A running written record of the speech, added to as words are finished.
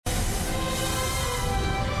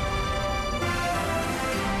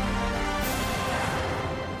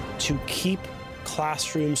to keep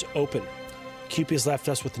classrooms open. CUPE has left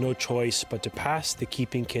us with no choice but to pass the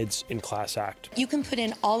Keeping Kids in Class Act. You can put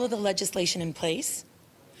in all of the legislation in place,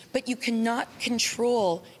 but you cannot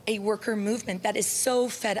control a worker movement that is so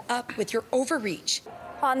fed up with your overreach.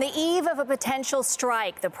 On the eve of a potential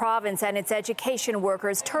strike, the province and its education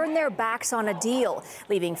workers turned their backs on a deal,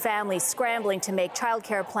 leaving families scrambling to make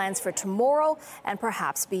childcare plans for tomorrow and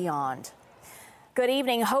perhaps beyond. Good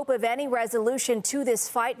evening. Hope of any resolution to this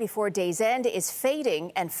fight before day's end is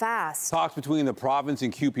fading and fast. Talks between the province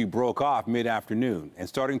and CUPE broke off mid-afternoon. And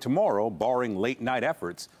starting tomorrow, barring late-night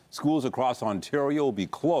efforts, schools across Ontario will be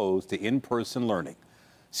closed to in-person learning.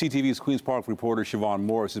 CTV's Queen's Park reporter Siobhan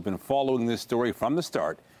Morris has been following this story from the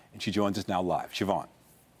start, and she joins us now live. Siobhan.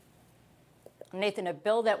 Nathan, a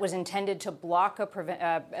bill that was intended to block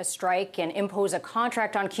a strike and impose a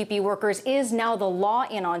contract on CUPE workers is now the law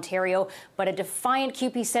in Ontario, but a defiant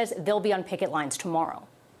CUPE says they'll be on picket lines tomorrow.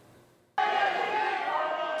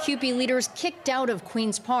 CUPE leaders kicked out of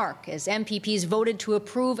Queen's Park as MPPs voted to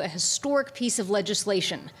approve a historic piece of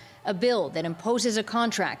legislation, a bill that imposes a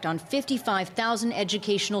contract on 55,000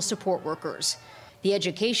 educational support workers. The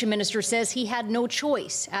education minister says he had no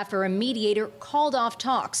choice after a mediator called off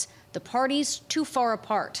talks, the parties too far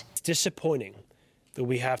apart. It's disappointing that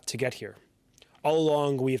we have to get here. All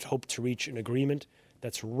along, we have hoped to reach an agreement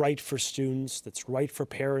that's right for students, that's right for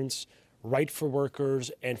parents, right for workers,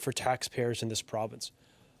 and for taxpayers in this province.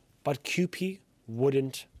 But CUPE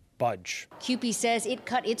wouldn't budge. CUPE says it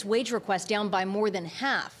cut its wage request down by more than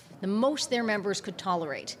half, the most their members could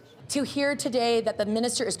tolerate. To hear today that the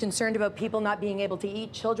minister is concerned about people not being able to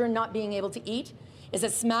eat, children not being able to eat, is a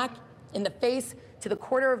smack in the face to the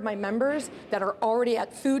quarter of my members that are already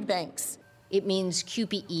at food banks. It means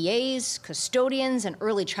CUPE EAs, custodians, and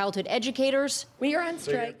early childhood educators. We are on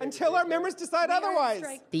strike. Until our members decide otherwise.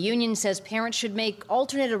 The union says parents should make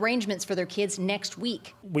alternate arrangements for their kids next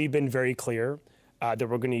week. We've been very clear that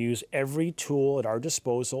we're going to use every tool at our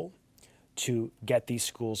disposal to get these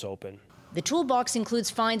schools open. The toolbox includes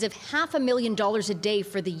fines of $500,000 a day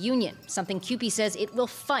for the union, something CUPE says it will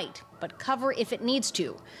fight, but cover if it needs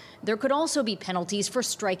to. There could also be penalties for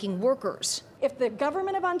striking workers. If the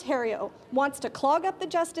government of Ontario wants to clog up the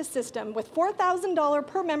justice system with $4,000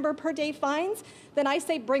 per member per day fines, then I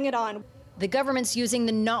say bring it on. The government's using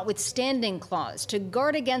the notwithstanding clause to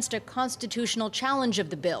guard against a constitutional challenge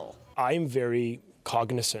of the bill. I'm very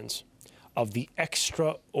cognizant of the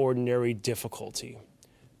extraordinary difficulty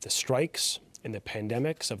the strikes and the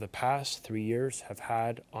pandemics of the past 3 years have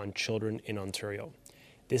had on children in Ontario.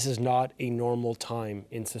 This is not a normal time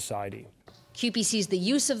in society. CUPE sees the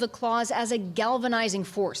use of the clause as a galvanizing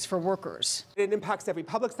force for workers. It impacts every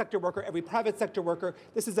public sector worker, every private sector worker.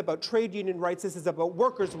 This is about trade union rights. This is about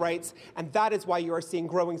workers' rights. And that is why you are seeing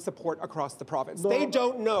growing support across the province. They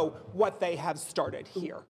don't know what they have started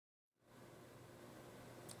here.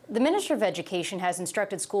 The Minister of Education has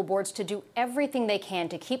instructed school boards to do everything they can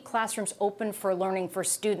to keep classrooms open for learning for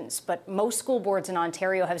students. But most school boards in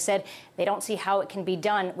Ontario have said they don't see how it can be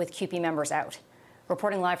done with CUPE members out.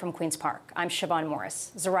 Reporting live from Queen's Park, I'm Siobhan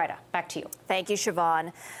Morris. Zoraida, back to you. Thank you,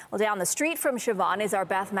 Siobhan. Well, down the street from Siobhan is our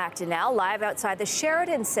Beth McDonnell, live outside the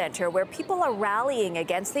Sheridan Centre, where people are rallying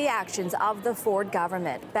against the actions of the Ford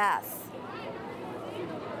government. Beth.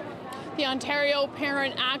 The Ontario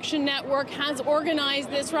Parent Action Network has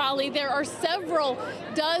organized this rally. There are several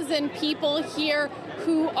dozen people here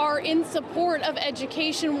who are in support of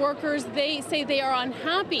education workers. They say they are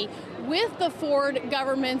unhappy with the Ford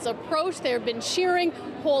government's approach. They've been cheering,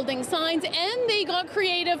 holding signs, and they got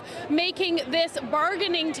creative making this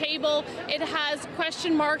bargaining table. It has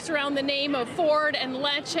question marks around the name of Ford and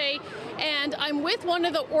Lecce. And I'm with one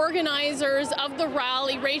of the organizers of the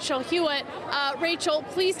rally, Rachel Hewitt. Rachel,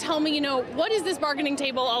 please tell me, what is this bargaining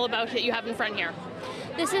table all about that you have in front here?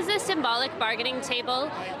 This is a symbolic bargaining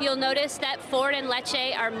table. You'll notice that Ford and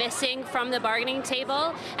Lecce are missing from the bargaining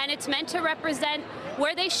table, and it's meant to represent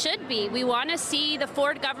where they should be. We want to see the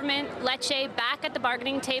Ford government, Lecce, back at the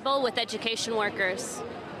bargaining table with education workers.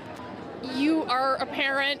 You are a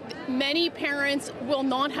parent. Many parents will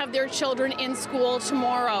not have their children in school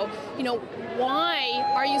tomorrow. Why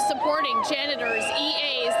are you supporting janitors,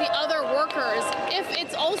 EAs, the other workers, if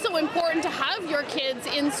it's also important to have your kids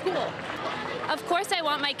in school? Of course I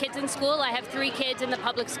want my kids in school. I have 3 kids in the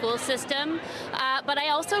public school system, but I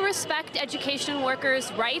also respect education workers'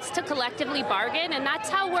 rights to collectively bargain, and that's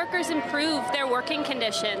how workers improve their working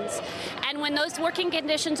conditions. And when those working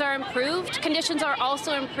conditions are improved, conditions are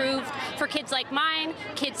also improved for kids like mine,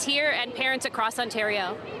 kids here, and parents across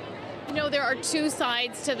Ontario. There are 2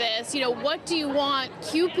 sides to this. What do you want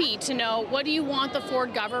CUPE to know? What do you want the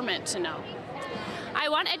Ford government to know? I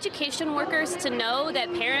want education workers to know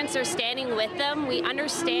that parents are standing with them. We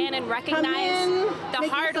understand and recognize the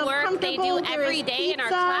hard work they do every day in our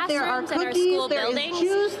classrooms and our school buildings.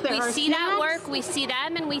 We see that work, we see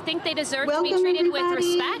them, and we think they deserve to be treated with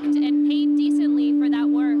respect and paid decently for that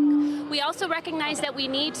work. We also recognize that we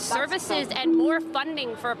need services and more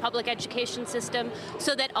funding for a public education system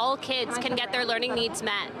so that all kids can get their learning needs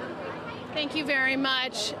met. Thank you very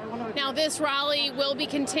much. Now, this rally will be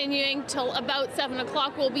continuing till about 7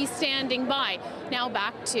 o'clock. We'll be standing by. Now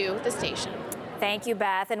back to the station. Thank you,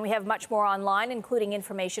 Beth. And we have much more online, including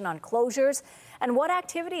information on closures and what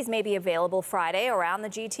activities may be available Friday around the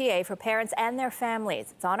GTA for parents and their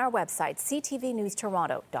families. It's on our website,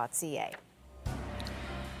 ctvnewstoronto.ca.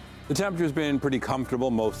 The temperature's been pretty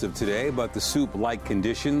comfortable most of today, but the soup-like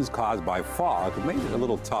conditions caused by fog made it a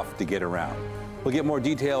little tough to get around. We'll get more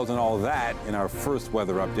details on all of that in our first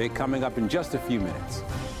weather update coming up in just a few minutes.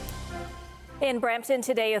 In Brampton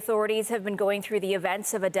today, authorities have been going through the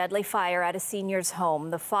events of a deadly fire at a senior's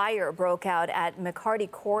home. The fire broke out at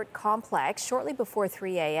McCarty Court Complex shortly before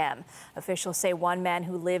 3 a.m. Officials say one man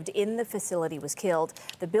who lived in the facility was killed.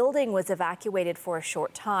 The building was evacuated for a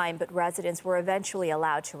short time, but residents were eventually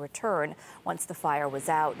allowed to return once the fire was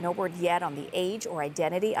out. No word yet on the age or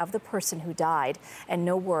identity of the person who died, and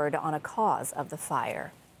no word on a cause of the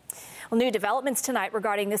fire. Well, new developments tonight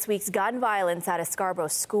regarding this week's gun violence at a Scarborough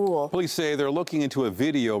school. Police say they're looking into a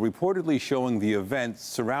video reportedly showing the events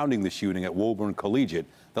surrounding the shooting at Woburn Collegiate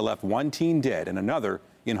that left one teen dead and another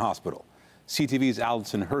in hospital. CTV's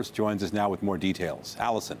Allison Hurst joins us now with more details.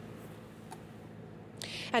 Allison.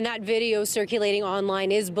 And that video circulating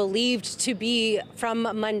online is believed to be from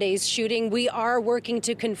Monday's shooting. We are working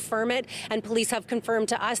to confirm it, and police have confirmed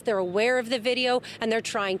to us they're aware of the video and they're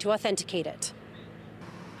trying to authenticate it.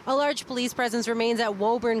 A large police presence remains at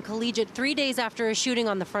Woburn Collegiate 3 days after a shooting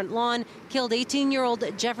on the front lawn killed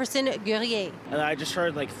 18-year-old Jefferson Guerrier. And I just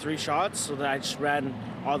heard like 3 shots, so then I just ran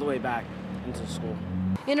all the way back into school.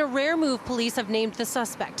 In a rare move, police have named the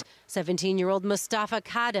suspect, 17-year-old Mustafa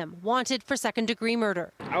Kadem, wanted for second-degree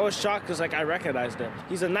murder. I was shocked because I recognized him.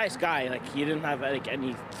 He's a nice guy. He didn't have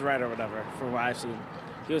any threat or whatever from what I've seen.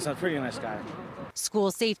 He was a pretty nice guy.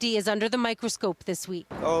 School safety is under the microscope this week.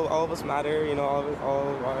 All of us matter, all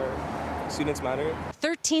of our students matter.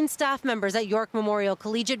 13 staff members at York Memorial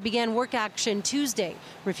Collegiate began work action Tuesday,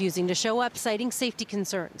 refusing to show up, citing safety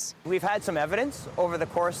concerns. We've had some evidence over the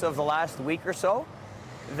course of the last week or so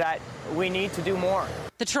that we need to do more.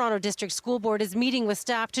 The Toronto District School Board is meeting with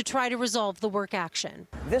staff to try to resolve the work action.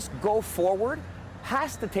 This go forward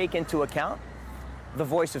has to take into account the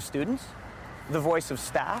voice of students, the voice of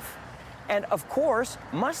staff, and of course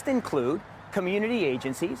must include community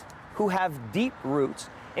agencies who have deep roots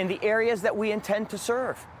in the areas that we intend to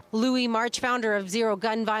serve. Louis March, founder of Zero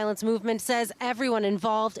Gun Violence Movement, says everyone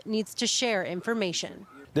involved needs to share information.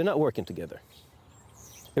 They're not working together.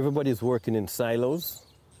 Everybody's working in silos.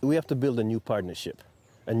 We have to build a new partnership,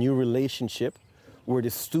 a new relationship where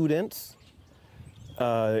the students,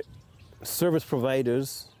 service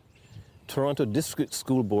providers, Toronto District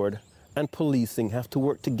School Board, and policing have to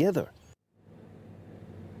work together.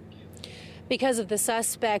 Because of the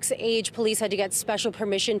suspect's age, police had to get special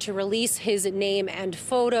permission to release his name and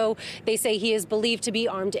photo. They say he is believed to be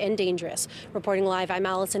armed and dangerous. Reporting live, I'm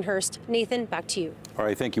Allison Hurst. Nathan, back to you. All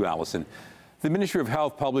right, thank you, Allison. The Ministry of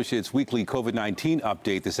Health published its weekly COVID-19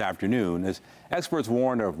 update this afternoon as experts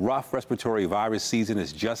warn a rough respiratory virus season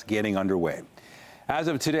is just getting underway. As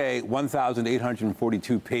of today,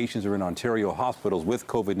 1,842 patients are in Ontario hospitals with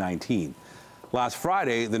COVID-19. Last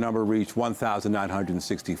Friday, the number reached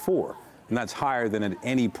 1,964. And that's higher than at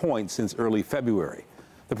any point since early February.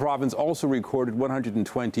 The province also recorded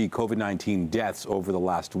 120 COVID-19 deaths over the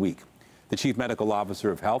last week. The Chief Medical Officer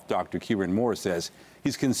of Health, Dr. Kieran Moore, says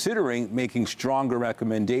he's considering making stronger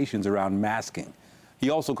recommendations around masking. He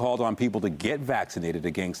also called on people to get vaccinated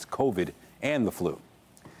against COVID and the flu.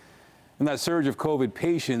 And that surge of COVID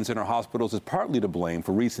patients in our hospitals is partly to blame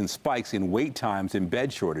for recent spikes in wait times and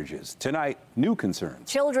bed shortages. Tonight, new concerns.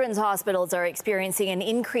 Children's hospitals are experiencing an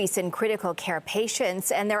increase in critical care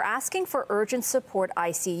patients, and they're asking for urgent support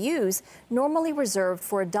ICUs, normally reserved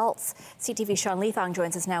for adults. CTV's Sean Leithong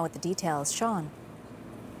joins us now with the details. Sean.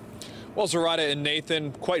 Well, Zarada and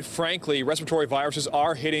Nathan, quite frankly, respiratory viruses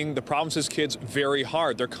are hitting the province's kids very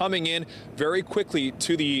hard. They're coming in very quickly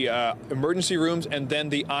to the emergency rooms and then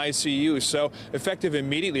the ICU. So effective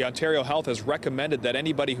immediately, Ontario Health has recommended that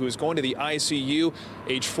anybody who is going to the ICU,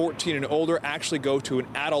 age 14 and older, actually go to an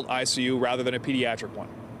adult ICU rather than a pediatric one.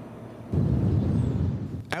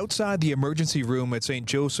 Outside the emergency room at St.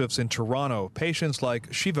 Joseph's in Toronto, patients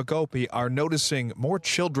like Shiva Gopi are noticing more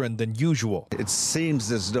children than usual. It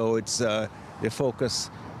seems as though it's the focus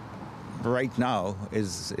right now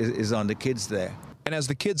is on the kids there. And as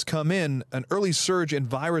the kids come in, an early surge in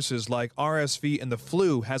viruses like RSV and the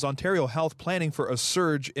flu has Ontario Health planning for a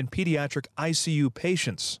surge in pediatric ICU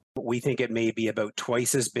patients. We think it may be about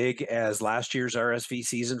twice as big as last year's RSV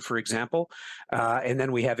season, for example. And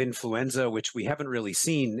then we have influenza, which we haven't really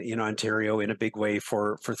seen in Ontario in a big way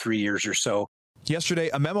for 3 years or so. Yesterday,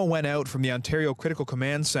 a memo went out from the Ontario Critical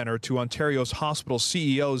Command Centre to Ontario's hospital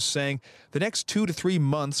CEOs saying the next 2 to 3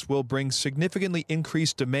 months will bring significantly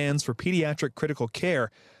increased demands for pediatric critical care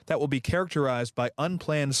that will be characterized by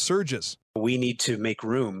unplanned surges. We need to make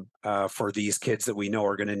room for these kids that we know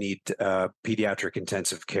are going to need pediatric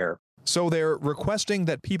intensive care. So they're requesting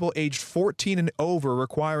that people aged 14 and over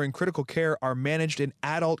requiring critical care are managed in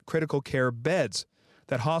adult critical care beds,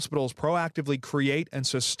 that hospitals proactively create and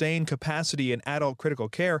sustain capacity in adult critical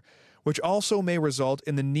care, which also may result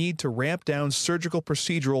in the need to ramp down surgical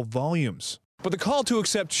procedural volumes. But the call to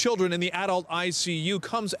accept children in the adult ICU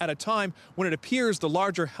comes at a time when it appears the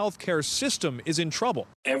larger healthcare system is in trouble.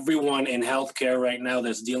 Everyone in healthcare right now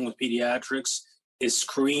that's dealing with pediatrics is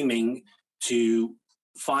screaming to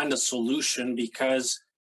find a solution because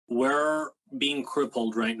we're being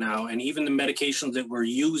crippled right now. And even the medications that we're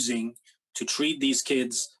using to treat these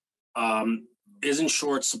kids is in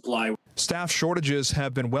short supply. Staff shortages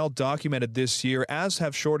have been well documented this year, as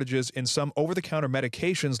have shortages in some over-the-counter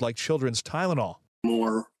medications like children's Tylenol.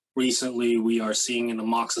 More recently, we are seeing an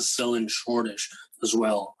amoxicillin shortage as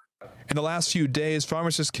well. In the last few days,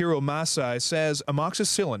 pharmacist Kiro Masai says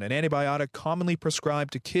amoxicillin, an antibiotic commonly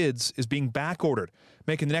prescribed to kids, is being backordered,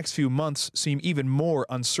 making the next few months seem even more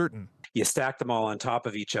uncertain. You stack them all on top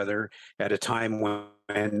of each other at a time when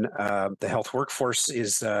the health workforce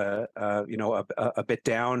is, a bit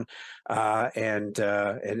down and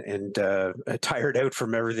tired out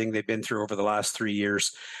from everything they've been through over the last 3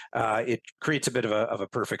 years. It creates a bit of a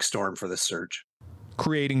perfect storm for this surge,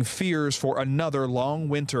 creating fears for another long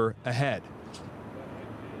winter ahead.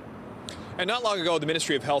 And not long ago, the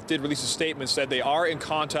Ministry of Health did release a statement, said they are in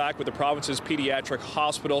contact with the province's pediatric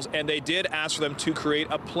hospitals, and they did ask for them to create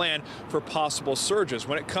a plan for possible surges.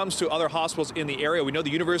 When it comes to other hospitals in the area, we know the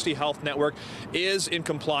University Health Network is in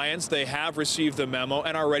compliance. They have received the memo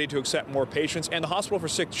and are ready to accept more patients. And the Hospital for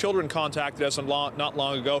Sick Children contacted us not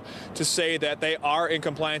long ago to say that they are in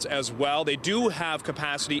compliance as well. They do have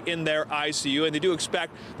capacity in their ICU, and they do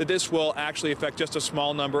expect that this will actually affect just a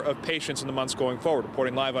small number of patients in the months going forward.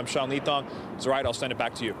 Reporting live, I'm Sean Leathong. Zoraida, I'll send it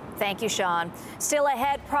back to you. Thank you, Sean. Still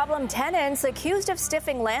ahead, problem tenants accused of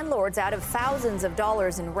stiffing landlords out of thousands of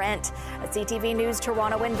dollars in rent. A CTV News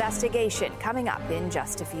Toronto investigation coming up in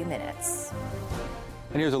just a few minutes.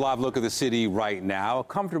 And here's a live look at the city right now. A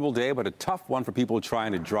comfortable day, but a tough one for people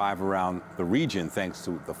trying to drive around the region thanks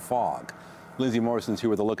to the fog. Lindsay Morrison's here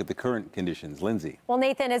with a look at the current conditions. Lindsay. Well,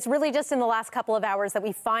 Nathan, it's really just in the last couple of hours that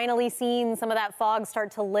we've finally seen some of that fog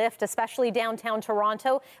start to lift, especially downtown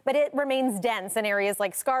Toronto. But it remains dense in areas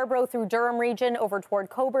like Scarborough through Durham region over toward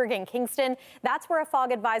Cobourg and Kingston. That's where a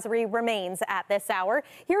fog advisory remains at this hour.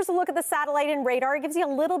 Here's a look at the satellite and radar. It gives you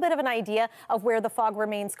a little bit of an idea of where the fog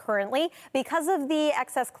remains currently. Because of the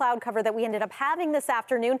excess cloud cover that we ended up having this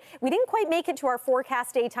afternoon, we didn't quite make it to our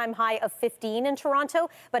forecast daytime high of 15 in Toronto.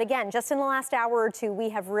 But again, just in the last hour or two, we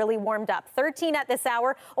have really warmed up. 13 at this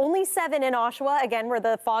hour, only 7 in Oshawa, again, where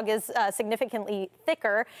the fog is significantly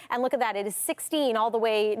thicker. And look at that, it is 16 all the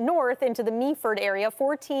way north into the Meaford area,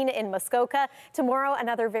 14 in Muskoka. Tomorrow,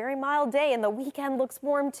 another very mild day, and the weekend looks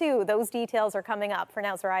warm too. Those details are coming up. For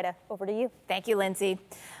now, Zoraida, over to you. Thank you, Lindsay.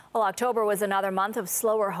 Well, October was another month of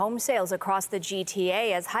slower home sales across the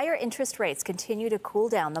GTA as higher interest rates continue to cool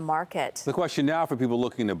down the market. The question now for people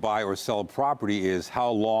looking to buy or sell property is, how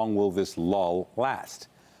long will this lull last?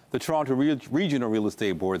 The Toronto Regional Real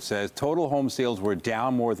Estate Board says total home sales were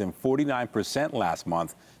down more than 49% last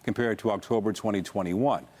month compared to October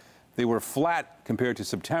 2021. They were flat compared to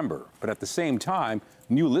September, but at the same time,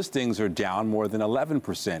 new listings are down more than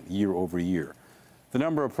 11% year over year. The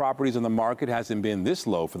number of properties on the market hasn't been this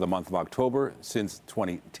low for the month of October since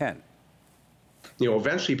 2010.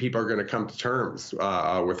 Eventually people are going to come to terms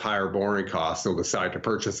with higher borrowing costs. They'll decide to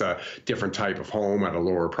purchase a different type of home at a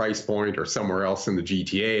lower price point or somewhere else in the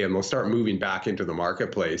GTA, and they'll start moving back into the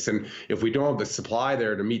marketplace. And if we don't have the supply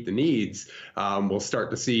there to meet the needs, we'll start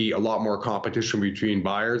to see a lot more competition between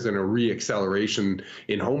buyers and a re-acceleration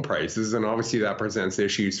in home prices. And obviously that presents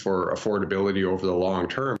issues for affordability over the long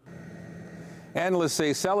term. Analysts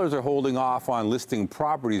say sellers are holding off on listing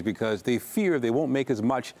properties because they fear they won't make as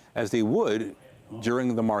much as they would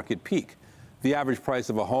during the market peak. The average price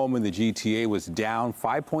of a home in the GTA was down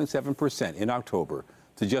 5.7% in October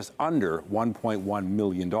to just under $1.1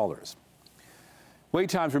 million. Wait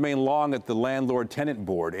times remain long at the Landlord-Tenant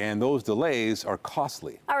Board, and those delays are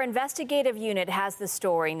costly. Our investigative unit has the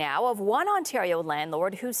story now of one Ontario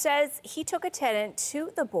landlord who says he took a tenant to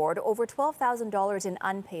the board over $12,000 in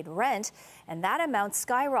unpaid rent, and that amount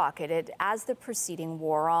skyrocketed as the proceeding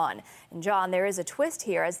wore on. And John, there is a twist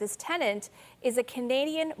here, as this tenant is a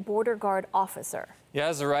Canadian Border Guard officer.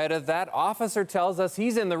 Yeah, Zoraida, that officer tells us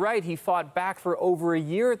he's in the right. He fought back for over a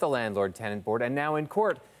year at the Landlord-Tenant Board and now in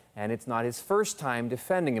court. And it's not his first time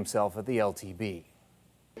defending himself at the LTB.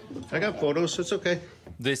 I got photos, it's okay.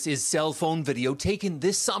 This is cell phone video taken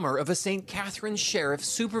this summer of a St. Catharines sheriff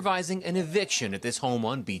supervising an eviction at this home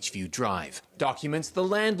on Beachview Drive. Documents the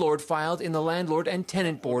landlord filed in the Landlord and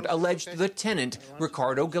Tenant Board alleged the tenant,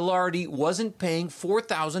 Ricardo Gallardi, wasn't paying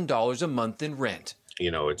 $4,000 a month in rent.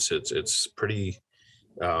 You know, it's pretty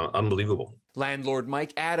unbelievable. Landlord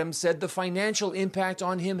Mike Adams said the financial impact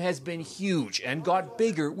on him has been huge and got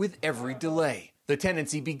bigger with every delay. The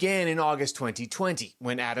tenancy began in August 2020.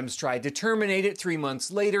 When Adams tried to terminate it 3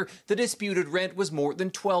 months later, the disputed rent was more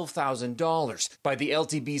than $12,000. By the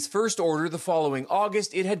LTB's first order the following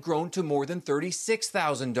August, it had grown to more than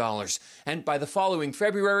 $36,000. And by the following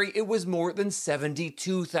February, it was more than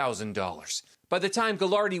 $72,000. By the time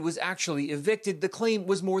Gallardi was actually evicted, the claim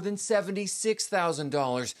was more than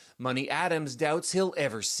 $76,000, money Adams doubts he'll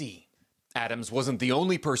ever see. Adams wasn't the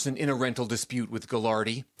only person in a rental dispute with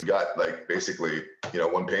Gallardi. You got, basically,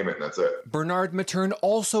 one payment and that's it. Bernard Matern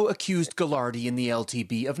also accused Gallardi in the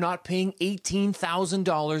LTB of not paying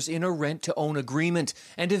 $18,000 in a rent-to-own agreement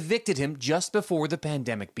and evicted him just before the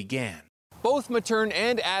pandemic began. Both Matern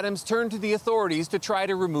and Adams turned to the authorities to try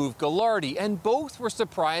to remove Gallardi, and both were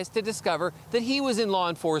surprised to discover that he was in law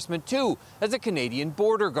enforcement too, as a Canadian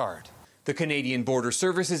border guard. The Canadian Border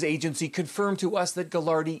Services Agency confirmed to us that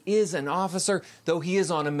Gallardi is an officer, though he is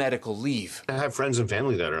on a medical leave. I have friends and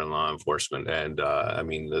family that are in law enforcement, and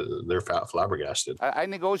they're flabbergasted. I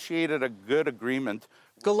negotiated a good agreement.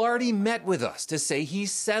 Gallardi met with us to say he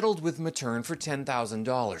settled with Matern for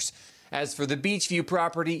 $10,000. As for the Beachview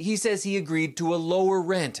property, he says he agreed to a lower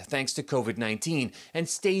rent thanks to COVID-19 and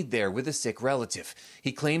stayed there with a sick relative.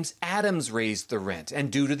 He claims Adams raised the rent,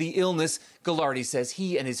 and due to the illness, Gallardi says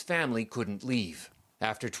he and his family couldn't leave.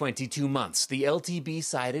 After 22 months, the LTB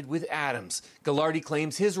sided with Adams. Gallardi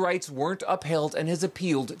claims his rights weren't upheld and has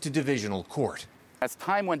appealed to divisional court. As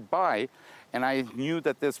time went by and I knew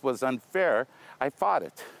that this was unfair, I fought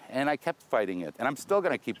it, and I kept fighting it, and I'm still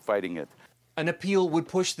going to keep fighting it. An appeal would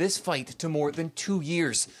push this fight to more than 2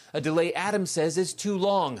 years, a delay Adams says is too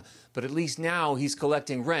long, but at least now he's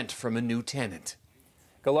collecting rent from a new tenant.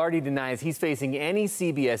 Gallardi denies he's facing any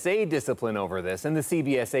CBSA discipline over this, and the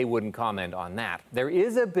CBSA wouldn't comment on that. There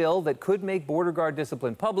is a bill that could make border guard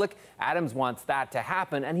discipline public. Adams wants that to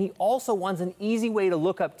happen, and he also wants an easy way to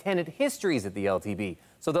look up tenant histories at the LTB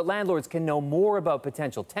so that landlords can know more about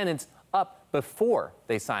potential tenants up before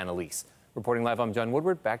they sign a lease. Reporting live, I'm John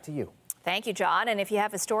Woodward. Back to you. Thank you, John. And if you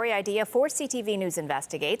have a story idea for CTV News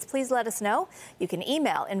Investigates, please let us know. You can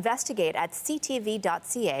email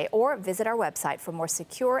investigate@ctv.ca or visit our website for more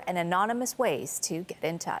secure and anonymous ways to get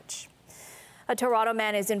in touch. A Toronto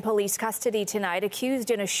man is in police custody tonight,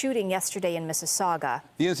 accused in a shooting yesterday in Mississauga.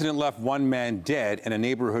 The incident left one man dead and a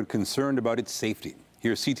neighborhood concerned about its safety.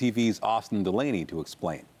 Here's CTV's Austin Delaney to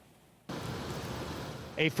explain.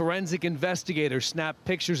 A forensic investigator snapped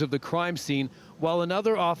pictures of the crime scene while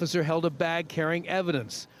another officer held a bag carrying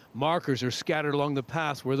evidence. Markers are scattered along the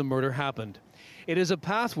path where the murder happened. It is a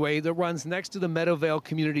pathway that runs next to the Meadowvale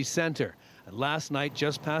Community Center. And last night,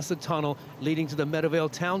 just past the tunnel leading to the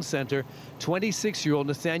Meadowvale Town Center, 26-year-old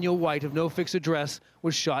Nathaniel White of no fixed address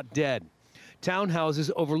was shot dead.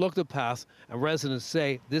 Townhouses overlook the path, and residents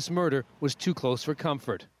say this murder was too close for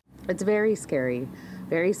comfort. It's very scary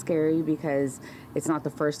because it's not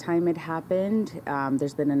the first time it happened.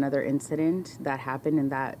 There's been another incident that happened in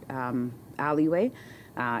that alleyway.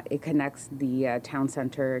 It connects the town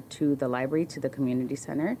center to the library, to the community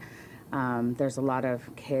center. There's a lot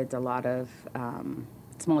of kids, a lot of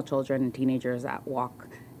small children and teenagers that walk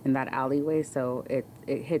in that alleyway, so it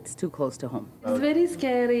hits too close to home. It's very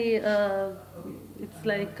scary. It's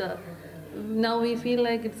like now we feel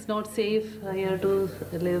like it's not safe here to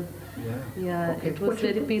live. Yeah, it was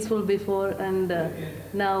very peaceful before, and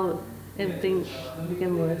now everything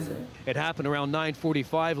became worse. It happened around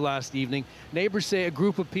 9:45 last evening. Neighbors say a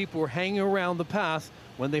group of people were hanging around the path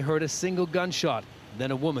when they heard a single gunshot,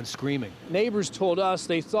 then a woman screaming. Neighbors told us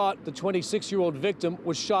they thought the 26-year-old victim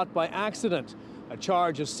was shot by accident. A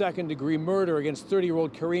charge of second-degree murder against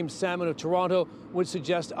 30-year-old Kareem Salmon of Toronto would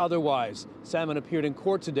suggest otherwise. Salmon appeared in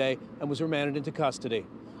court today and was remanded into custody.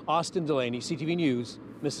 Austin Delaney, CTV News,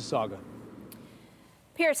 Mississauga.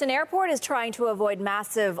 Pearson Airport is trying to avoid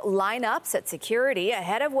massive lineups at security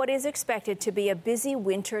ahead of what is expected to be a busy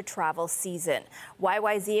winter travel season.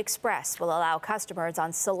 YYZ Express will allow customers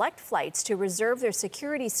on select flights to reserve their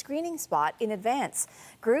security screening spot in advance.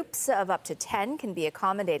 Groups of up to 10 can be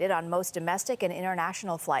accommodated on most domestic and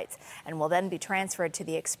international flights and will then be transferred to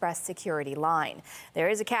the Express security line. There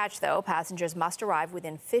is a catch, though. Passengers must arrive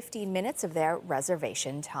within 15 minutes of their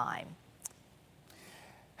reservation time.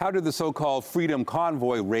 How did the so-called Freedom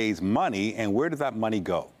Convoy raise money, and where did that money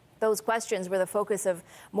go? Those questions were the focus of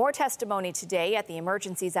more testimony today at the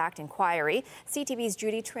Emergencies Act inquiry. CTV's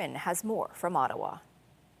Judy Trinh has more from Ottawa.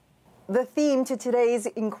 The theme to today's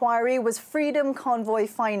inquiry was Freedom Convoy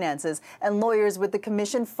finances, and lawyers with the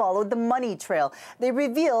commission followed the money trail. They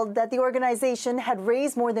revealed that the organization had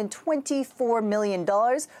raised more than $24 million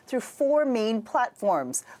through 4 main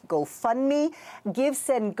platforms: GoFundMe, Give,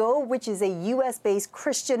 Send, Go, which is a U.S.-based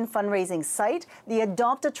Christian fundraising site, the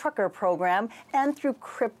Adopt a Trucker program, and through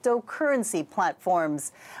cryptocurrency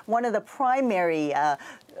platforms. One of the primary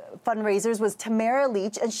fundraisers was Tamara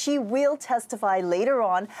Leach, and she will testify later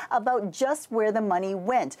on about just where the money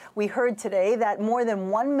went. We heard today that more than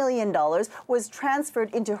 $1 million was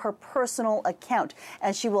transferred into her personal account,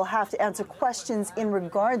 and she will have to answer questions in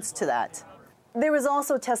regards to that. There was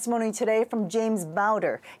also testimony today from James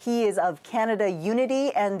Bowder. He is of Canada Unity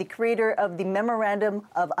and the creator of the Memorandum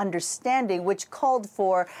of Understanding, which called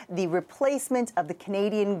for the replacement of the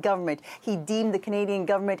Canadian government. He deemed the Canadian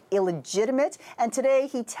government illegitimate, and today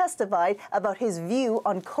he testified about his view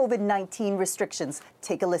on COVID-19 restrictions.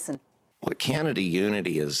 Take a listen. What Canada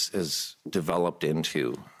Unity is developed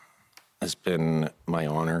into has been my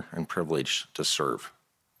honor and privilege to serve.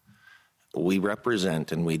 We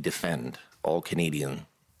represent and we defend all Canadian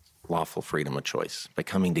lawful freedom of choice by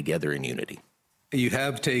coming together in unity. You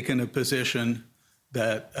have taken a position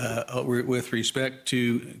that with respect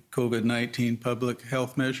to COVID-19 public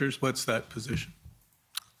health measures. What's that position?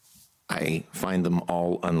 I find them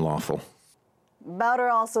all unlawful. Bowder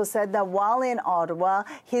also said that while in Ottawa,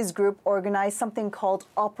 his group organized something called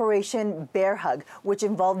Operation Bear Hug, which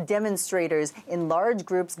involved demonstrators in large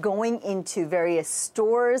groups going into various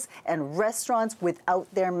stores and restaurants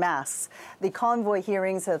without their masks. The convoy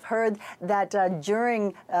hearings have heard that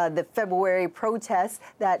during the February protests,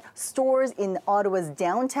 that stores in Ottawa's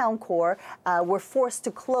downtown core were forced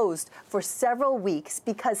to close for several weeks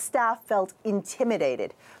because staff felt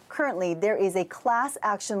intimidated. Currently, there is a class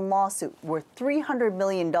action lawsuit worth $300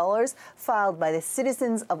 million filed by the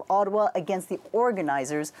citizens of Ottawa against the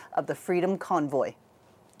organizers of the Freedom Convoy.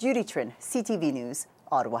 Judy Trinh, CTV News,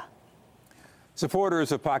 Ottawa.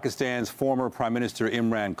 Supporters of Pakistan's former Prime Minister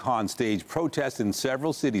Imran Khan staged protests in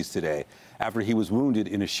several cities today after he was wounded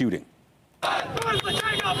in a shooting.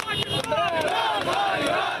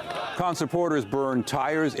 Khan supporters burned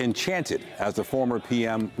tires and chanted as the former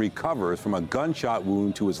PM recovers from a gunshot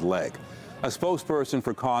wound to his leg. A spokesperson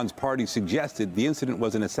for Khan's party suggested the incident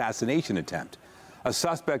was an assassination attempt. A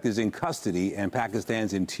suspect is in custody, and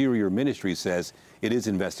Pakistan's Interior Ministry says it is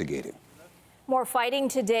investigating. More fighting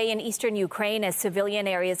today in eastern Ukraine as civilian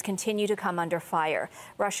areas continue to come under fire.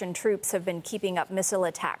 Russian troops have been keeping up missile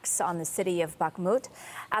attacks on the city of Bakhmut.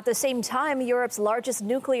 At the same time, Europe's largest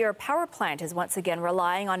nuclear power plant is once again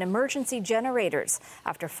relying on emergency generators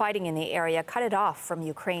after fighting in the area cut it off from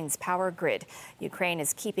Ukraine's power grid. Ukraine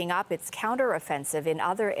is keeping up its counteroffensive in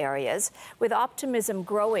other areas, with optimism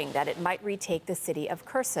growing that it might retake the city of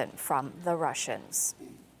Kherson from the Russians.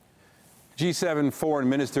 G7 foreign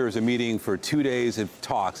ministers are meeting for 2 days of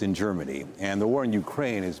talks in Germany, and the war in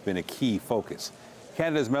Ukraine has been a key focus.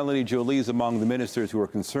 Canada's Melanie Joly is among the ministers who are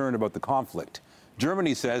concerned about the conflict.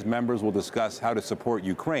 Germany says members will discuss how to support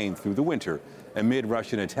Ukraine through the winter amid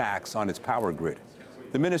Russian attacks on its power grid.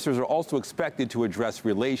 The ministers are also expected to address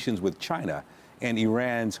relations with China and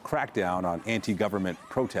Iran's crackdown on anti-government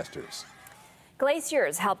protesters.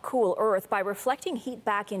 Glaciers help cool Earth by reflecting heat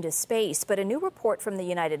back into space, but a new report from the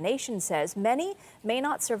United Nations says many may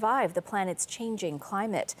not survive the planet's changing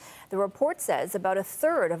climate. The report says about a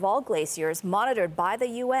third of all glaciers monitored by the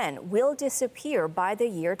UN will disappear by the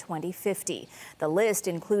year 2050. The list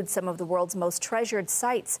includes some of the world's most treasured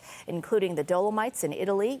sites, including the Dolomites in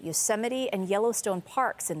Italy, Yosemite and Yellowstone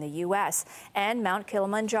parks in the U.S., and Mount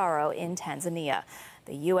Kilimanjaro in Tanzania.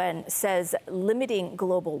 The UN says limiting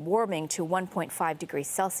global warming to 1.5 degrees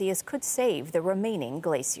Celsius could save the remaining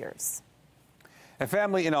glaciers. A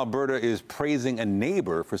family in Alberta is praising a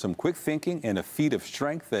neighbor for some quick thinking and a feat of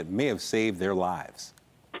strength that may have saved their lives.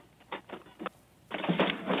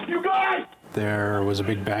 You guys! There was a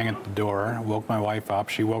big bang at the door. Woke my wife up.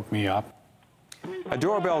 She woke me up. A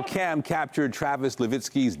doorbell cam captured Travis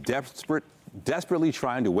Levitsky's desperately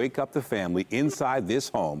trying to wake up the family inside this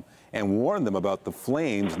home and warn them about the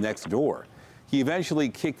flames next door. He eventually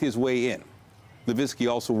kicked his way in. Levitsky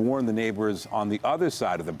also warned the neighbors on the other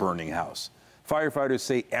side of the burning house. Firefighters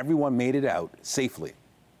say everyone made it out safely.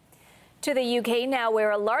 To the UK now,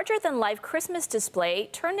 where a larger-than-life Christmas display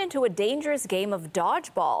turned into a dangerous game of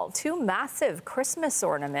dodgeball. Two massive Christmas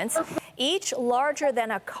ornaments, each larger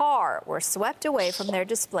than a car, were swept away from their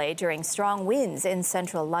display during strong winds in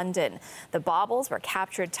central London. The baubles were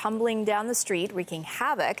captured tumbling down the street, wreaking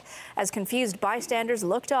havoc. As confused bystanders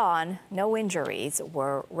looked on, no injuries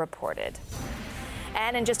were reported.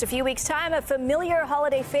 And in just a few weeks' time, a familiar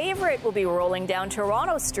holiday favorite will be rolling down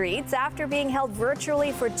Toronto streets after being held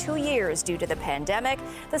virtually for 2 years due to the pandemic.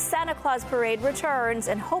 The Santa Claus Parade returns,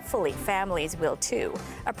 and hopefully families will too.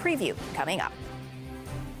 A preview coming up.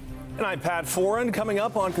 And I'm Pat Foran. Coming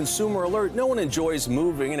up on Consumer Alert, no one enjoys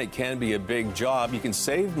moving, and it can be a big job. You can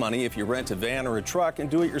save money if you rent a van or a truck and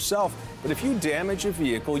do it yourself. But if you damage a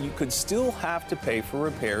vehicle, you could still have to pay for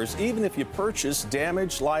repairs, even if you purchase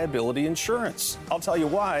damage liability insurance. I'll tell you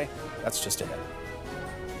why. That's just ahead.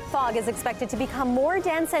 Fog is expected to become more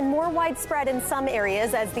dense and more widespread in some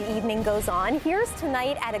areas as the evening goes on. Here's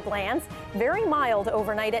tonight at a glance. Very mild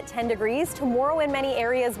overnight at 10 degrees. Tomorrow in many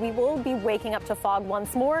areas we will be waking up to fog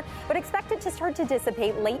once more, but expect it to start to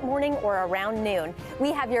dissipate late morning or around noon.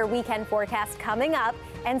 We have your weekend forecast coming up,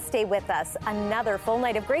 and stay with us. Another full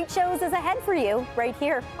night of great shows is ahead for you right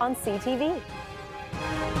here on CTV.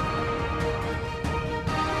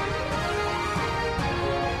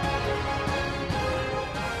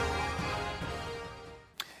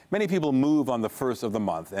 Many people move on the first of the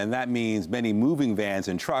month, and that means many moving vans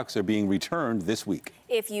and trucks are being returned this week.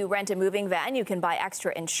 If you rent a moving van, you can buy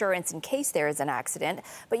extra insurance in case there is an accident,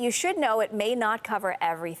 but you should know it may not cover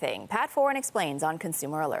everything. Pat Foran explains on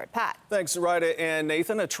Consumer Alert. Pat. Thanks, Rida and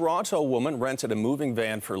Nathan. A Toronto woman rented a moving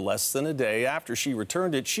van for less than a day. After she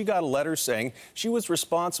returned it, she got a letter saying she was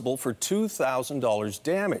responsible for $2,000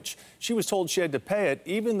 damage. She was told she had to pay it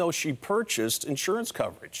even though she purchased insurance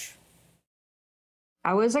coverage.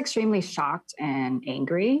 I was extremely shocked and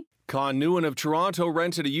angry. Con Nguyen of Toronto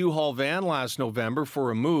rented a U-Haul van last November for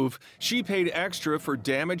a move. She paid extra for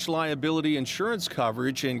damage liability insurance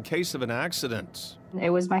coverage in case of an accident. It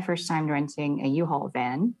was my first time renting a U-Haul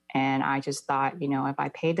van, and I just thought, if I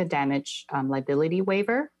pay the damage liability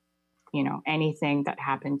waiver, anything that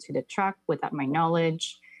happened to the truck without my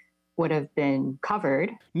knowledge would have been covered.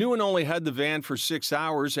 Nguyen only had the van for 6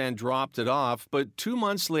 hours and dropped it off, but 2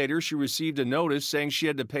 months later she received a notice saying she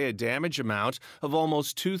had to pay a damage amount of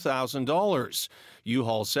almost $2,000.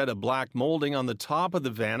 U-Haul said a black molding on the top of the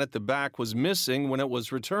van at the back was missing when it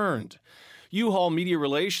was returned. U-Haul Media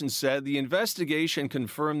Relations said the investigation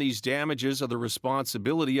confirmed these damages are the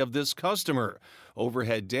responsibility of this customer.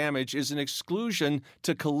 Overhead damage is an exclusion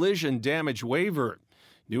to collision damage waiver.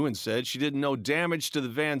 Nguyen said she didn't know damage to the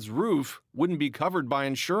van's roof wouldn't be covered by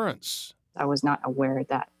insurance. I was not aware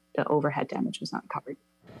that the overhead damage was not covered.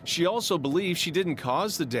 She also believes she didn't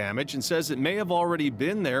cause the damage and says it may have already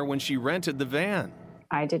been there when she rented the van.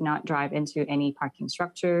 I did not drive into any parking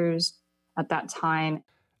structures at that time.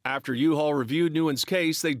 After U-Haul reviewed Nguyen's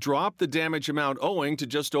case, they dropped the damage amount owing to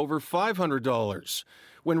just over $500.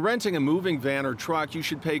 When renting a moving van or truck, you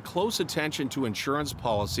should pay close attention to insurance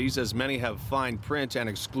policies, as many have fine print and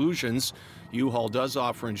exclusions. U-Haul does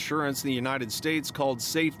offer insurance in the United States called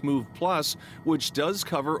Safe Move Plus, which does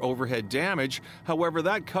cover overhead damage. However,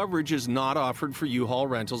 that coverage is not offered for U-Haul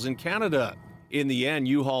rentals in Canada. In the end,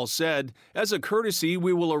 U-Haul said, as a courtesy,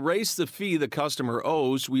 we will erase the fee the customer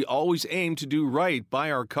owes. We always aim to do right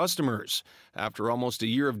by our customers. After almost a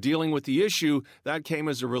year of dealing with the issue, that came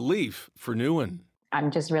as a relief for Nguyen. I'm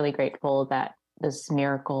just really grateful that this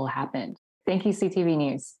miracle happened. Thank you, CTV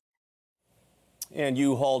News. And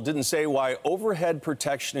U-Haul didn't say why overhead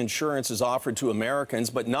protection insurance is offered to Americans,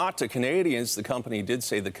 but not to Canadians. The company did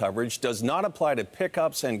say the coverage does not apply to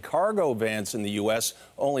pickups and cargo vans in the U.S.,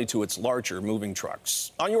 only to its larger moving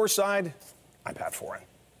trucks. On your side, I'm Pat Foran.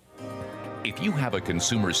 If you have a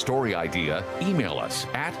consumer story idea, email us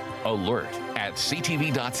at alert@ctv.ca.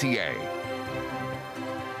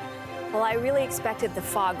 Well, I really expected the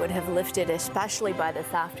fog would have lifted, especially by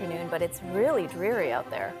this afternoon, but it's really dreary out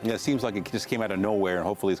there. Yeah, it seems like it just came out of nowhere, and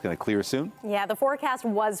hopefully it's going to clear soon. Yeah, the forecast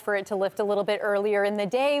was for it to lift a little bit earlier in the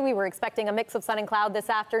day. We were expecting a mix of sun and cloud this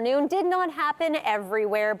afternoon. Did not happen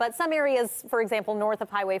everywhere, but some areas, for example, north of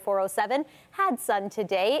Highway 407, had sun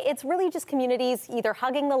today. It's really just communities either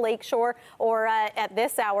hugging the lakeshore or at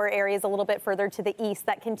this hour, areas a little bit further to the east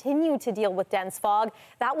that continue to deal with dense fog.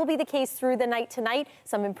 That will be the case through the night tonight.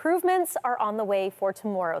 Some improvements are on the way for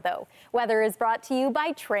tomorrow, though. Weather is brought to you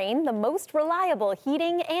by Trane, the most reliable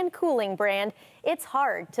heating and cooling brand. It's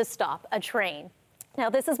hard to stop a train. Now,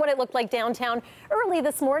 this is what it looked like downtown early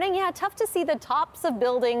this morning. Yeah, tough to see the tops of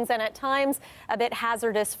buildings and at times a bit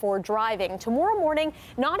hazardous for driving. Tomorrow morning,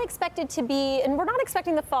 not expected to be, and we're not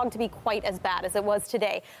expecting the fog to be quite as bad as it was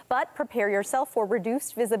today, but prepare yourself for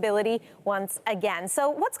reduced visibility once again. So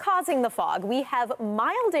what's causing the fog? We have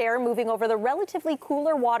mild air moving over the relatively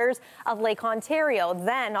cooler waters of Lake Ontario.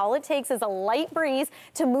 Then all it takes is a light breeze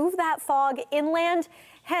to move that fog inland.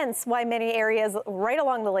 Hence why many areas right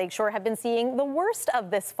along the lakeshore have been seeing the worst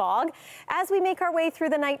of this fog. As we make our way through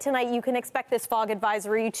the night tonight, you can expect this fog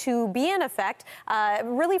advisory to be in effect,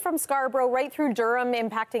 really from Scarborough right through Durham,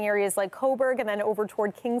 impacting areas like Cobourg and then over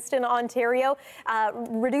toward Kingston, Ontario.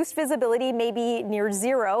 Reduced visibility may be near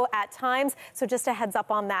zero at times, so just a heads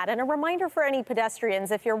up on that. And a reminder for any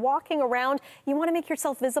pedestrians, if you're walking around, you want to make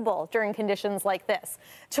yourself visible during conditions like this.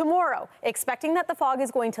 Tomorrow, expecting that the fog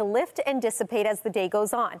is going to lift and dissipate as the day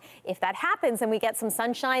goes on. If that happens and we get some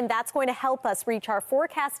sunshine, that's going to help us reach our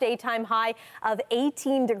forecast daytime high of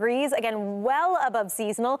 18 degrees. Again, well above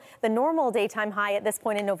seasonal. The normal daytime high at this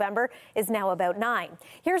point in November is now about 9.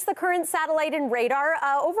 Here's the current satellite and radar.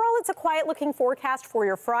 Overall, it's a quiet looking forecast for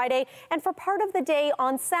your Friday and for part of the day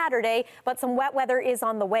on Saturday, but some wet weather is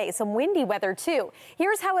on the way, some windy weather too.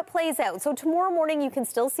 Here's how it plays out. So tomorrow morning, you can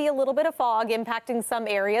still see a little bit of fog impacting some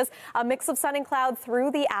areas, a mix of sun and cloud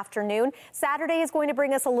through the afternoon. Saturday is going to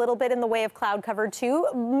bring us a little bit in the way of cloud cover too,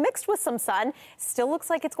 mixed with some sun. Still looks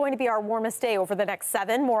like it's going to be our warmest day over the next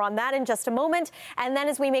 7. More on that in just a moment. And then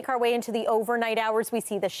as we make our way into the overnight hours, we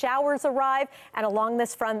see the showers arrive, and along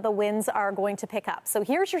this front, the winds are going to pick up. So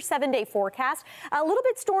here's your 7-day forecast. A little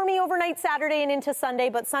bit stormy overnight Saturday and into Sunday,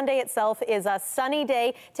 but Sunday itself is a sunny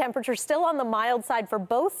day. Temperature still on the mild side for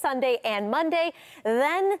both Sunday and Monday.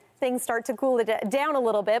 Then things start to cool it down a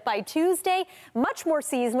little bit by Tuesday. Much more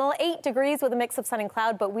seasonal, 8 degrees with a mix of sun and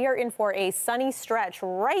cloud, but we are in for a sunny stretch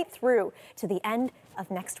right through to the end of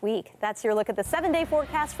next week. That's your look at the 7-day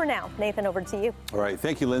forecast for now. Nathan, over to you. All right.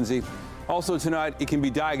 Thank you, Lindsay. Also tonight, it can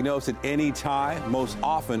be diagnosed at any time, most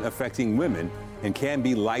often affecting women, and can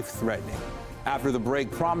be life-threatening. After the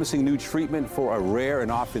break, promising new treatment for a rare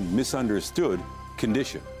and often misunderstood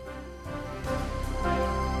condition.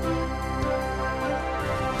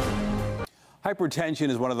 Hypertension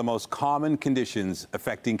is one of the most common conditions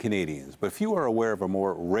affecting Canadians, but few are aware of a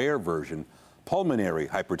more rare version, pulmonary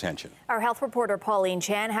hypertension. Our health reporter Pauline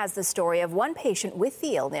Chan has the story of one patient with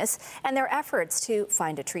the illness and their efforts to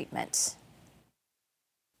find a treatment.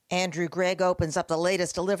 Andrew Gregg opens up the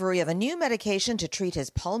latest delivery of a new medication to treat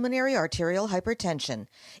his pulmonary arterial hypertension.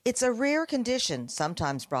 It's a rare condition,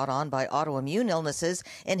 sometimes brought on by autoimmune illnesses.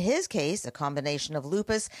 In his case, a combination of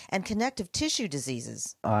lupus and connective tissue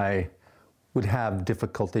diseases. I would have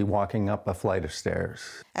difficulty walking up a flight of stairs.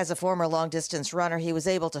 As a former long-distance runner, he was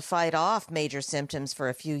able to fight off major symptoms for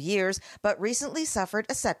a few years, but recently suffered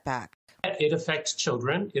a setback. It affects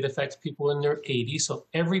children. It affects people in their 80s, so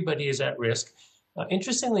everybody is at risk.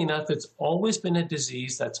 Interestingly enough, it's always been a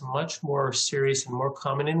disease that's much more serious and more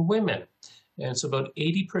common in women. And so about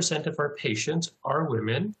 80% of our patients are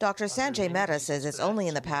women. Dr. Sanjay Mehta says it's only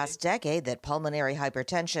in the past decade that pulmonary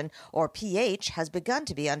hypertension, or PH, has begun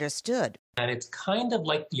to be understood. And it's kind of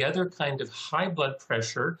like the other kind of high blood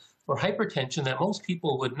pressure or hypertension that most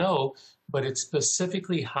people would know, but it's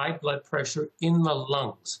specifically high blood pressure in the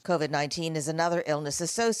lungs. COVID-19 is another illness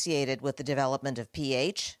associated with the development of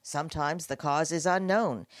PH. Sometimes the cause is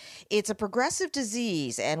unknown. It's a progressive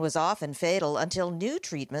disease and was often fatal until new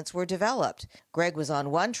treatments were developed. Greg was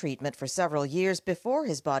on one treatment for several years before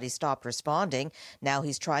his body stopped responding. Now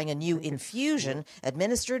he's trying a new infusion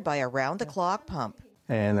administered by a round-the-clock pump.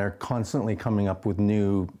 And they're constantly coming up with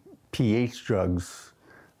new PH drugs.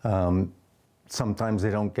 Sometimes they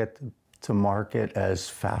don't get to market as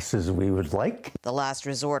fast as we would like. The last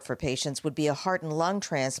resort for patients would be a heart and lung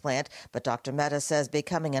transplant, but Dr. Mehta says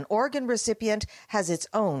becoming an organ recipient has its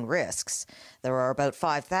own risks. There are about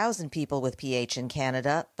 5,000 people with PH in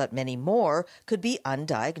Canada, but many more could be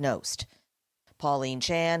undiagnosed. Pauline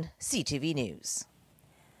Chan, CTV News.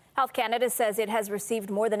 Health Canada says it has received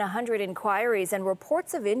more than 100 inquiries and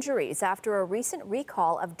reports of injuries after a recent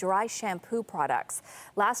recall of dry shampoo products.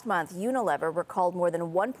 Last month, Unilever recalled more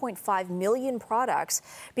than 1.5 million products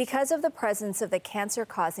because of the presence of the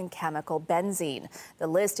cancer-causing chemical benzene. The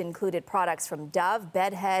list included products from Dove,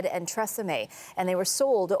 Bedhead, and Tresemme, and they were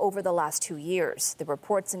sold over the last 2 years. The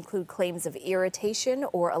reports include claims of irritation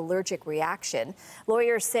or allergic reaction.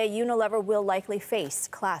 Lawyers say Unilever will likely face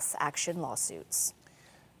class action lawsuits.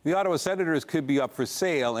 The Ottawa Senators could be up for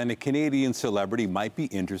sale, and a Canadian celebrity might be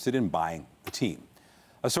interested in buying the team.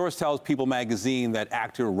 A source tells People magazine that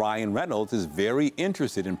actor Ryan Reynolds is very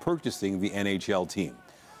interested in purchasing the NHL team.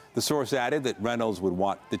 The source added that Reynolds would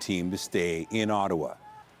want the team to stay in Ottawa.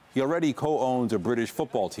 He already co-owns a British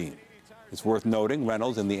football team. It's worth noting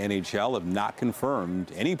Reynolds and the NHL have not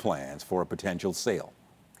confirmed any plans for a potential sale.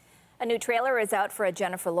 A new trailer is out for a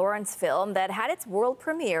Jennifer Lawrence film that had its world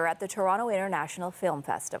premiere at the Toronto International Film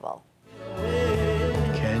Festival.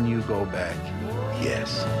 Can you go back?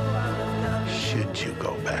 Yes. Should you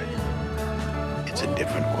go back? It's a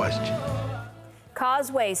different question.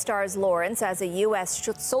 Causeway stars Lawrence as a U.S.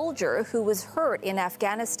 soldier who was hurt in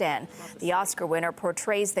Afghanistan. The Oscar winner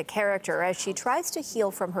portrays the character as she tries to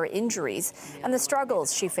heal from her injuries and the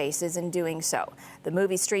struggles she faces in doing so. The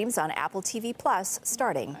movie streams on Apple TV Plus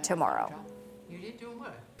starting tomorrow.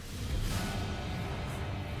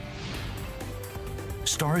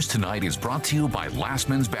 Stars Tonight is brought to you by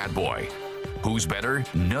Lastman's Bad Boy. Who's better?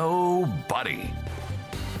 Nobody.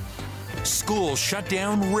 School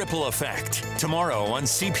shutdown ripple effect. Tomorrow on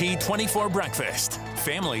CP24 Breakfast.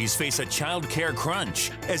 Families face a childcare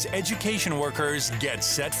crunch as education workers get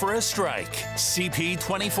set for a strike.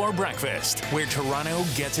 CP24 Breakfast, where Toronto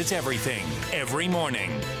gets its everything, every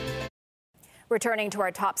morning. Returning to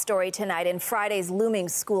our top story tonight in Friday's looming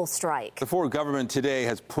school strike. The Ford government today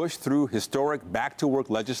has pushed through historic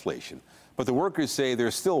back-to-work legislation, but the workers say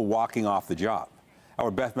they're still walking off the job. Our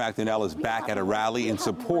Beth McDonnell is back at a rally in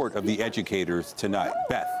support of the educators tonight.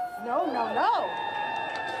 Beth. No.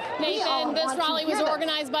 Nathan, this rally was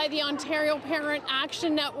organized by the Ontario Parent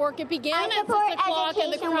Action Network. It began at 6 o'clock,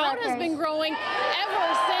 and the crowd has been growing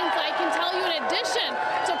ever since. I can tell you, in addition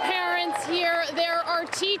to parents here, there are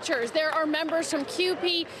teachers, there are members from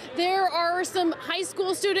CUPE, there are some high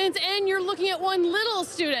school students, and you're looking at one little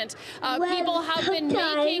student. People have been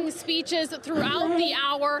making speeches throughout the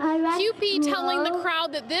hour. CUPE telling the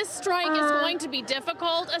crowd that this strike is going to be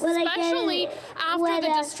difficult, especially after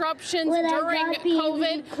the disruptions during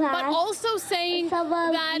COVID, but also saying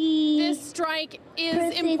that this strike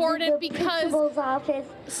is important because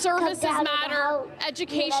services matter,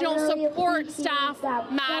 educational support staff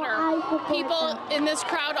matter. People in this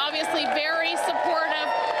crowd obviously very supportive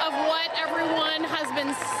of what everyone has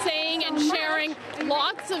been saying and sharing.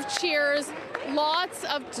 Lots of cheers, lots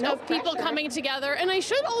of people coming together. And I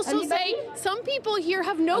should also say, some people here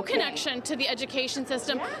have no connection to the education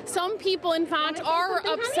system. Some people, in fact, are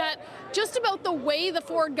upset just about the way the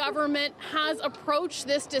Ford government has approached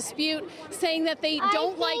this dispute, saying that they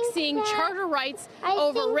don't like seeing charter rights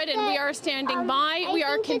overridden. We are standing by. We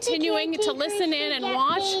are continuing to listen in and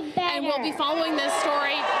watch, and we'll be following this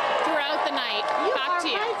story throughout the night. Back to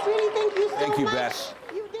you. Thank you, Beth.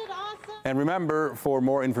 And remember, for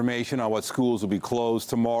more information on what schools will be closed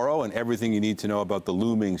tomorrow and everything you need to know about the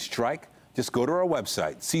looming strike, just go to our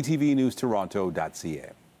website,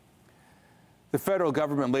 ctvnewstoronto.ca. The federal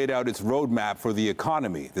government laid out its roadmap for the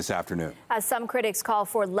economy this afternoon. As some critics call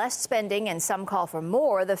for less spending and some call for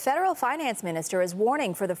more, the federal finance minister is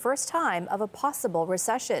warning for the first time of a possible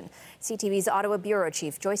recession. CTV's Ottawa Bureau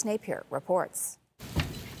Chief Joyce Napier reports.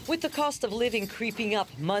 With the cost of living creeping up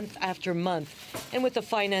month after month, and with the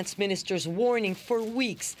finance minister's warning for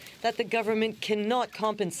weeks that the government cannot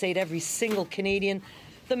compensate every single Canadian,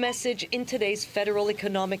 the message in today's federal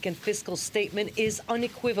economic and fiscal statement is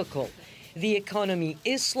unequivocal. The economy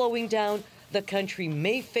is slowing down, the country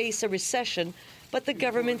may face a recession, but the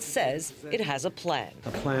government says it has a plan.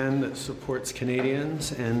 A plan that supports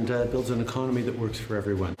Canadians and builds an economy that works for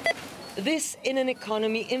everyone. This in an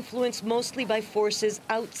economy influenced mostly by forces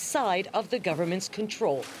outside of the government's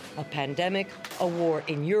control. A pandemic, a war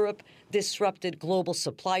in Europe, disrupted global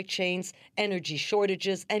supply chains, energy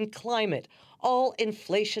shortages, and climate, all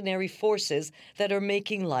inflationary forces that are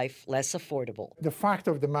making life less affordable. The fact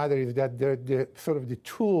of the matter is that the sort of the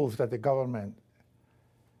tools that the government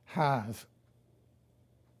has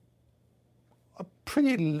are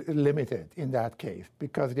pretty limited in that case,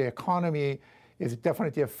 because the economy is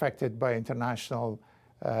definitely affected by international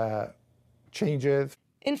changes.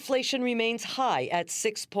 Inflation remains high at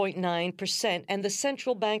 6.9%, and the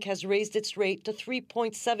central bank has raised its rate to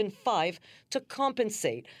 3.75 to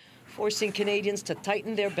compensate, forcing Canadians to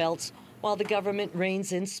tighten their belts while the government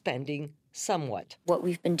reins in spending somewhat. What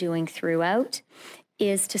we've been doing throughout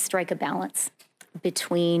is to strike a balance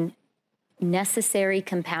between necessary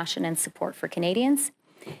compassion and support for Canadians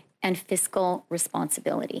and fiscal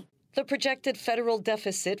responsibility. The projected federal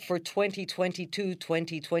deficit for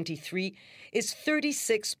 2022-2023 is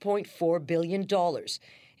 $36.4 billion.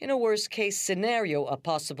 In a worst-case scenario, a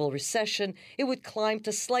possible recession, it would climb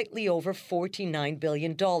to slightly over $49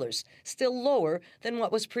 billion, still lower than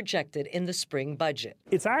what was projected in the spring budget.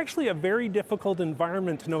 It's actually a very difficult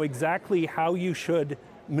environment to know exactly how you should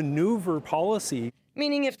maneuver policy.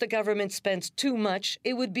 Meaning if the government spends too much,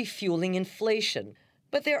 it would be fueling inflation.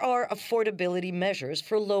 But there are affordability measures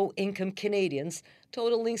for low-income Canadians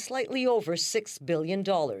totaling slightly over $6 billion,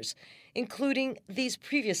 including these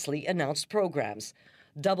previously announced programs: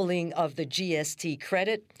 doubling of the GST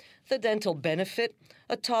credit, the dental benefit,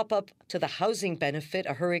 a top-up to the housing benefit,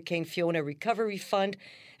 a Hurricane Fiona recovery fund,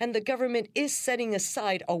 and the government is setting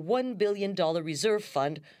aside a $1 billion reserve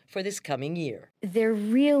fund for this coming year. There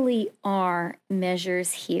really are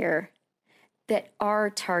measures here that are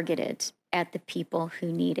targeted at the people who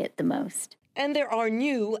need it the most. And there are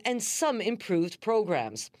new and some improved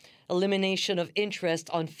programs: elimination of interest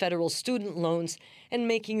on federal student loans and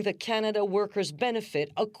making the Canada Workers'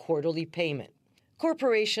 Benefit a quarterly payment.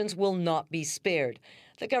 Corporations will not be spared.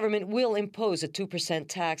 The government will impose a 2%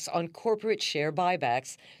 tax on corporate share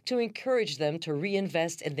buybacks to encourage them to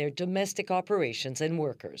reinvest in their domestic operations and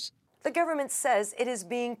workers. The government says it is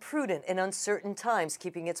being prudent in uncertain times,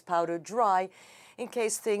 keeping its powder dry in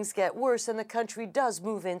case things get worse and the country does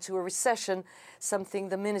move into a recession, something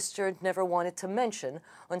the minister never wanted to mention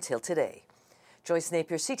until today. Joyce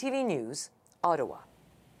Napier, CTV News, Ottawa.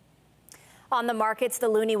 On the markets, the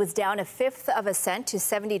loonie was down 1/5 cent to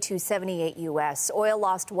 72.78 US. Oil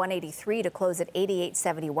lost 183 to close at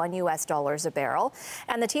 88.71 US dollars a barrel.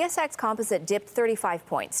 And the TSX Composite dipped 35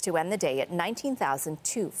 points to end the day at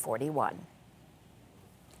 19,241.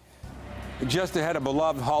 Just ahead, a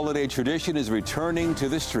beloved holiday tradition is returning to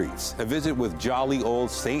the streets. A visit with jolly old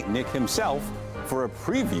St. Nick himself for a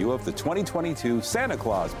preview of the 2022 Santa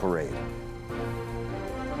Claus Parade.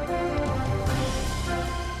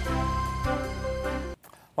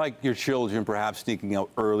 Like your children perhaps sneaking out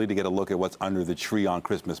early to get a look at what's under the tree on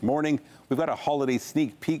Christmas morning, we've got a holiday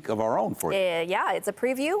sneak peek of our own for you. Yeah, it's a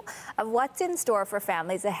preview of what's in store for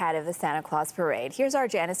families ahead of the Santa Claus Parade. Here's our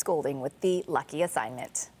Janice Goulding with the lucky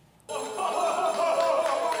assignment.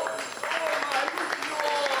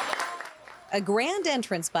 A grand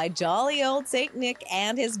entrance by jolly old St. Nick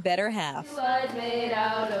and his better half. Made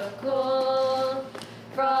out of gold,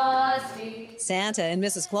 frosty. Santa and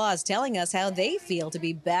Mrs. Claus telling us how they feel to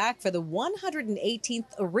be back for the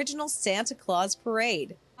 118th original Santa Claus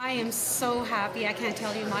Parade. I am so happy. I can't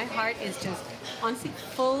tell you. My heart is just honestly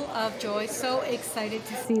full of joy. So excited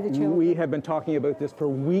to see the children. We have been talking about this for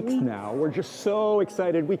weeks now. We're just so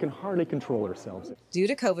excited we can hardly control ourselves. Due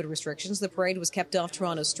to COVID restrictions, the parade was kept off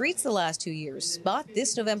Toronto streets the last 2 years. But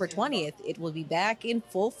this November 20th, it will be back in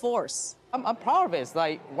full force. I'm proud of it. It's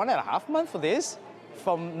like 1.5 months for this,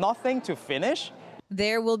 from nothing to finish.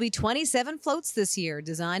 There will be 27 floats this year,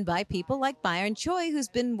 designed by people like Byron Choi, who's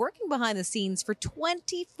been working behind the scenes for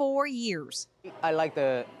 24 years. I like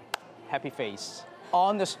the happy face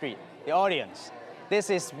on the street, the audience. This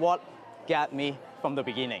is what got me from the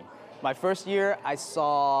beginning. My first year, I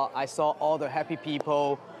saw all the happy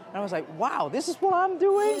people, and I was like, wow, this is what I'm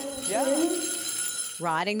doing? Yeah.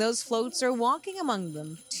 Riding those floats or walking among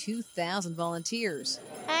them, 2,000 volunteers.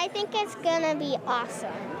 I think it's gonna be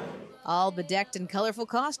awesome. All bedecked in colorful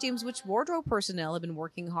costumes, which wardrobe personnel have been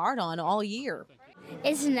working hard on all year.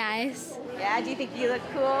 It's nice. Yeah, do you think you look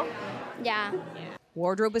cool? Yeah.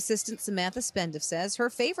 Wardrobe assistant Samantha Spendiff says her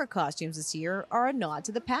favorite costumes this year are a nod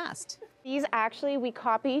to the past. These actually we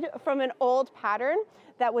copied from an old pattern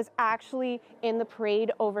that was actually in the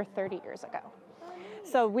parade over 30 years ago.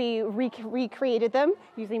 So we recreated them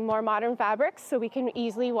using more modern fabrics so we can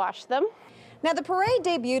easily wash them. Now, the parade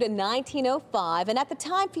debuted in 1905 and at the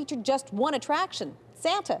time featured just one attraction,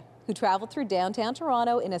 Santa, who traveled through downtown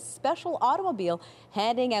Toronto in a special automobile,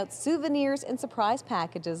 handing out souvenirs and surprise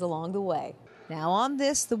packages along the way. Now, on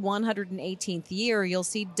this, the 118th year, you'll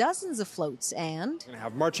see dozens of floats and... We're going to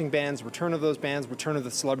have marching bands, return of those bands, return of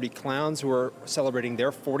the celebrity clowns who are celebrating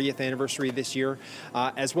their 40th anniversary this year,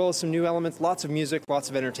 as well as some new elements, lots of music, lots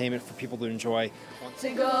of entertainment for people to enjoy. To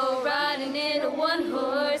go riding in a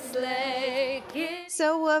one-horse sleigh.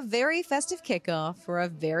 So a very festive kickoff for a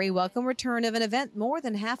very welcome return of an event more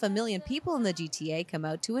than 500,000 people in the GTA come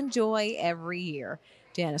out to enjoy every year.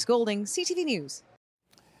 Janice Golding, CTV News.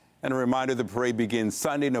 And a reminder, the parade begins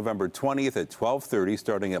Sunday, November 20th at 12:30,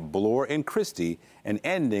 starting at Bloor and Christie and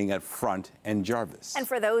ending at Front and Jarvis. And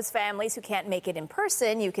for those families who can't make it in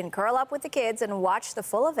person, you can curl up with the kids and watch the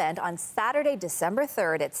full event on Saturday, December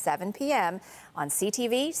 3rd at 7 p.m. on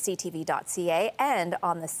CTV, ctv.ca, and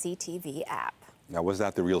on the CTV app. Now, was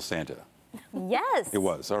that the real Santa? Yes. It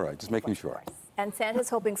was. All right. Just making sure. And Santa's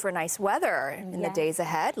hoping for nice weather in the days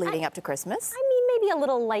ahead leading up to Christmas. I mean, maybe a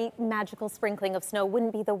little light magical sprinkling of snow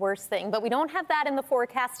wouldn't be the worst thing, but we don't have that in the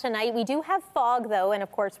forecast tonight. We do have fog, though, and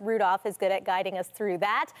of course, Rudolph is good at guiding us through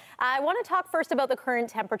that. I want to talk first about the current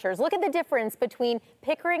temperatures. Look at the difference between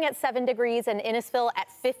Pickering at 7 degrees and Innisfil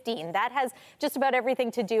at 15. That has just about everything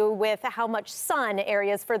to do with how much sun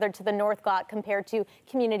areas further to the north got compared to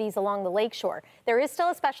communities along the lakeshore. There is still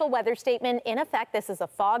a special weather statement in effect. This is a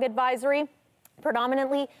fog advisory.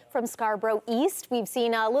 Predominantly from Scarborough East. We've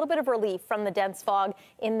seen a little bit of relief from the dense fog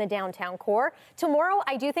in the downtown core. Tomorrow,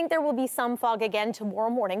 I do think there will be some fog again tomorrow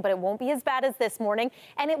morning, but it won't be as bad as this morning,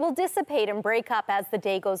 and it will dissipate and break up as the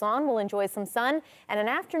day goes on. We'll enjoy some sun and an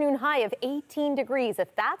afternoon high of 18 degrees.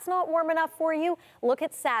 If that's not warm enough for you, look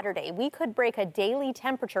at Saturday. We could break a daily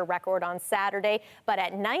temperature record on Saturday, but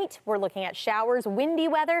at night, we're looking at showers, windy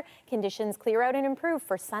weather. Conditions clear out and improve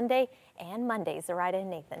for Sunday and Monday. Zoraida and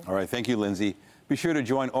Nathan. All right. Thank you, Lindsay. Be sure to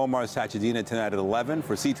join Omar Sachedina tonight at 11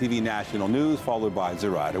 for CTV National News, followed by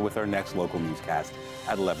Zoraida with our next local newscast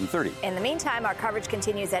at 11:30. In the meantime, our coverage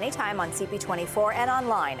continues anytime on CP24 and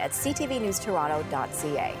online at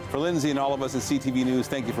ctvnewstoronto.ca. For Lindsay and all of us at CTV News,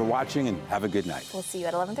 thank you for watching and have a good night. We'll see you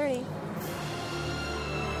at 11:30.